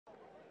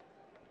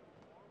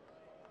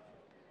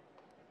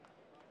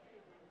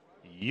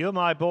You're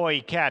My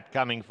Boy Cat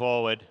coming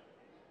forward.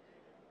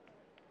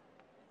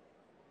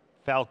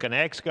 Falcon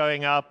X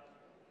going up.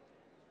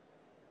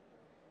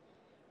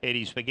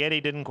 Eddie Spaghetti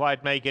didn't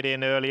quite make it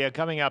in earlier,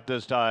 coming up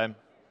this time.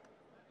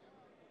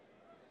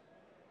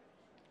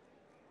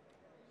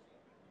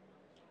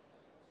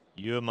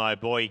 You're My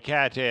Boy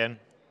Cat in.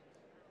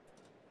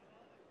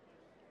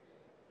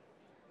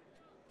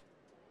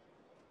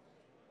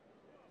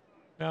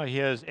 Now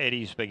here's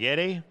Eddie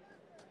Spaghetti.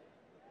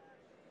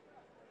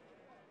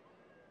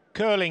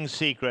 Curling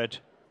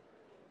Secret.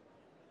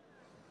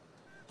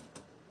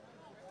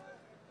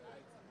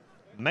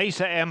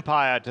 Mesa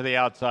Empire to the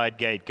outside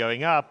gate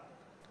going up.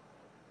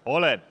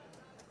 All in.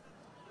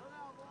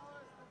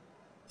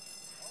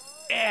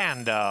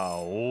 And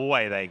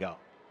away they go.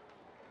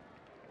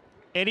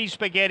 Eddie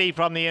Spaghetti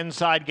from the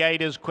inside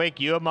gate is quick.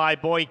 You're My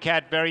Boy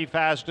Cat very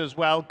fast as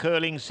well.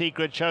 Curling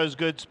Secret shows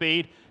good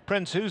speed.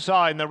 Prince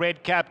Hussar in the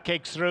red cap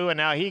kicks through, and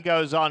now he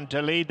goes on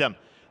to lead them.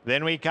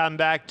 Then we come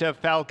back to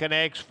Falcon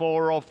X,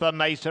 4 off the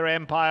Mesa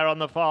Empire on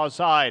the far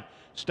side.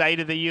 State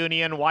of the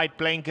Union, white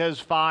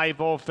blinkers,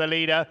 5 off the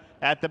leader.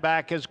 At the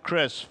back is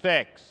Chris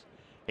Fix.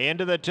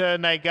 Into the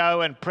turn they go,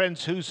 and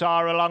Prince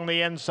Hussar along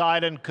the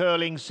inside and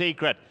Curling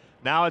Secret.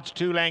 Now it's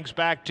 2 lengths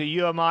back to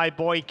You're My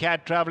Boy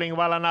Cat, travelling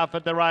well enough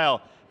at the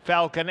rail.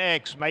 Falcon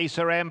X,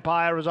 Mesa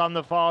Empire is on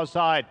the far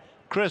side.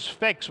 Chris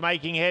Fix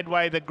making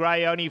headway, the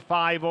grey only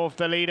 5 off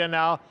the leader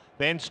now.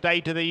 Then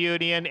State of the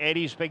Union,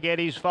 Eddie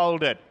Spaghetti's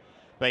folded.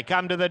 They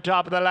come to the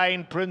top of the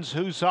lane. Prince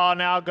Hussar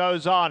now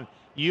goes on.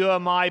 You're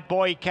My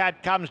Boy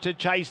Cat comes to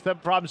chase them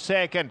from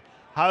second.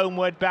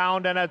 Homeward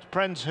bound, and it's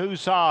Prince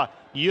Hussar.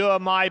 You're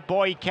My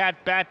Boy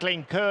Cat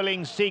battling.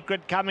 Curling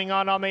Secret coming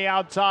on the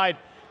outside.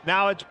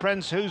 Now it's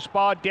Prince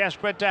Hussar,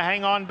 desperate to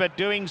hang on, but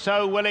doing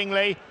so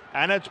willingly.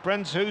 And it's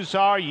Prince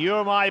Hussar.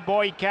 You're My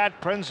Boy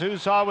Cat. Prince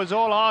Hussar was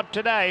all heart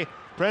today.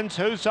 Prince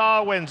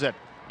Hussar wins it.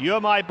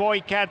 You're My Boy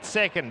Cat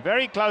second.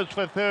 Very close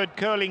for third,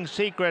 Curling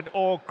Secret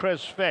or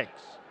Chris Fix.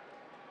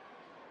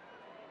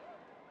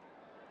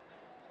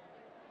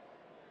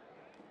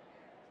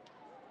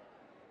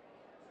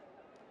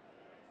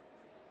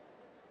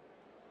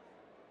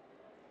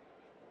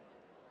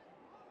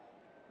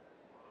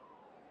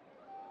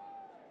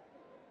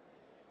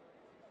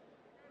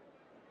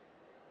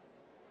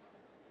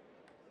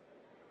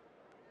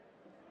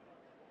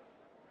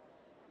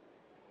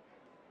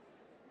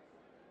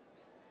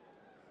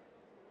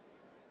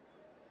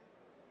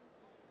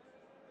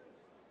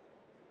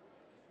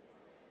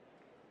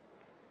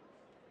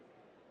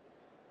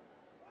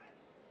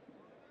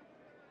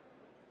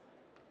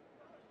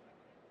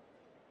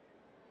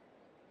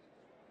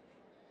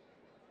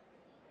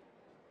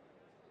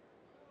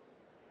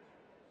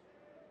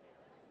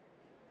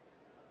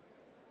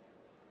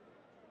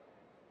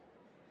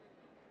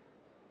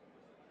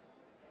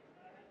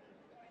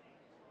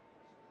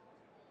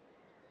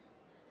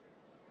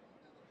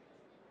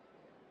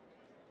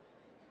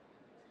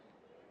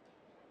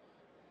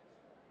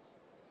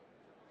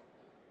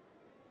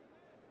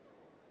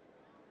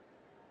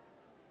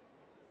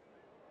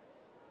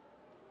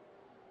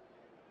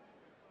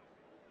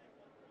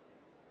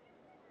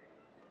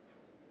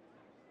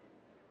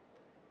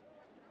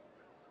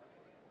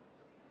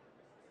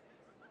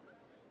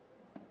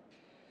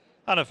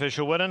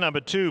 Unofficial winner, number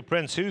 2,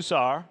 Prince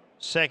Hussar.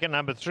 Second,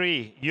 number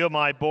 3, You're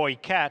My Boy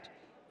Cat.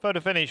 Photo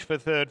finish for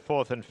third,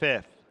 fourth and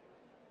fifth.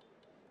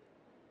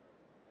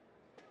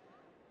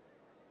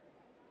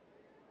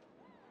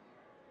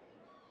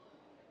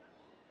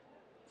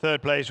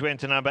 Third place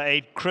went to number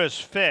 8, Chris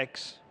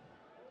Fix.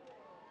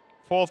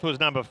 Fourth was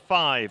number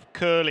 5,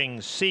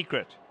 Curling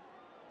Secret.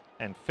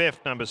 And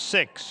fifth, number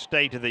 6,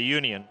 State of the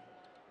Union.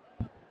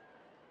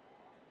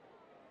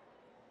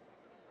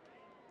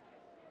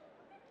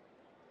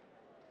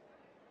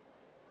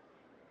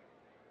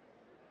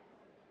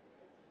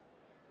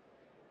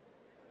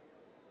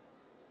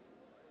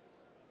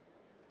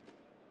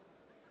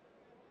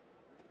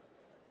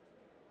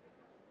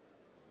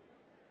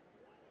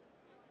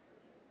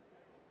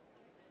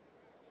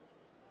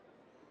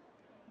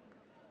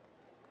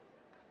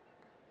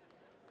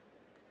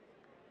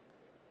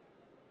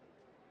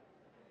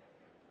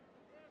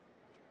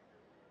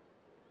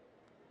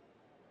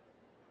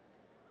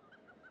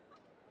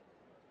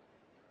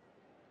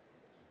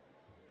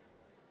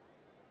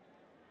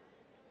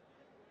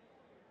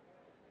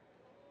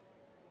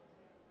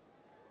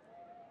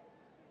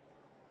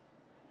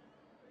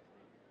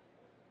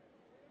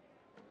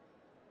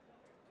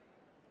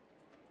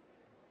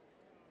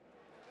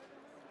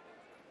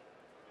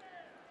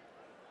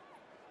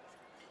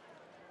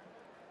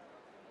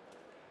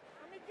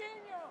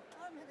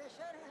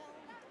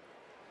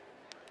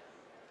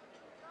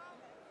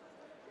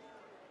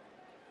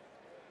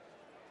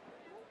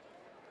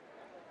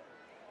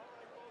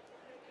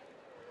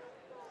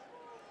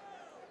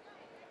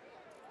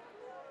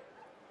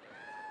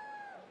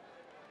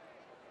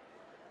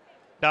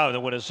 Now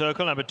the winner's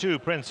circle, number 2,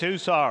 Prince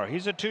Hussar.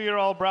 He's a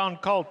 2-year-old brown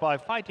colt by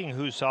Fighting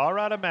Hussar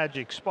out of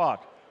Magic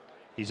Spot.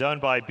 He's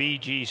owned by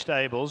BG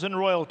Stables and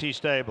Royalty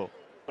Stable.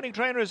 Winning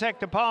trainer is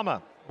Hector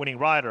Palmer. Winning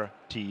rider,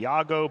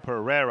 Tiago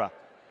Pereira.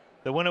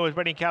 The winner was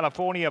bred in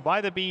California by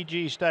the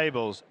BG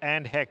Stables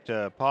and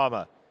Hector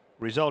Palmer.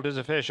 Result is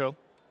official.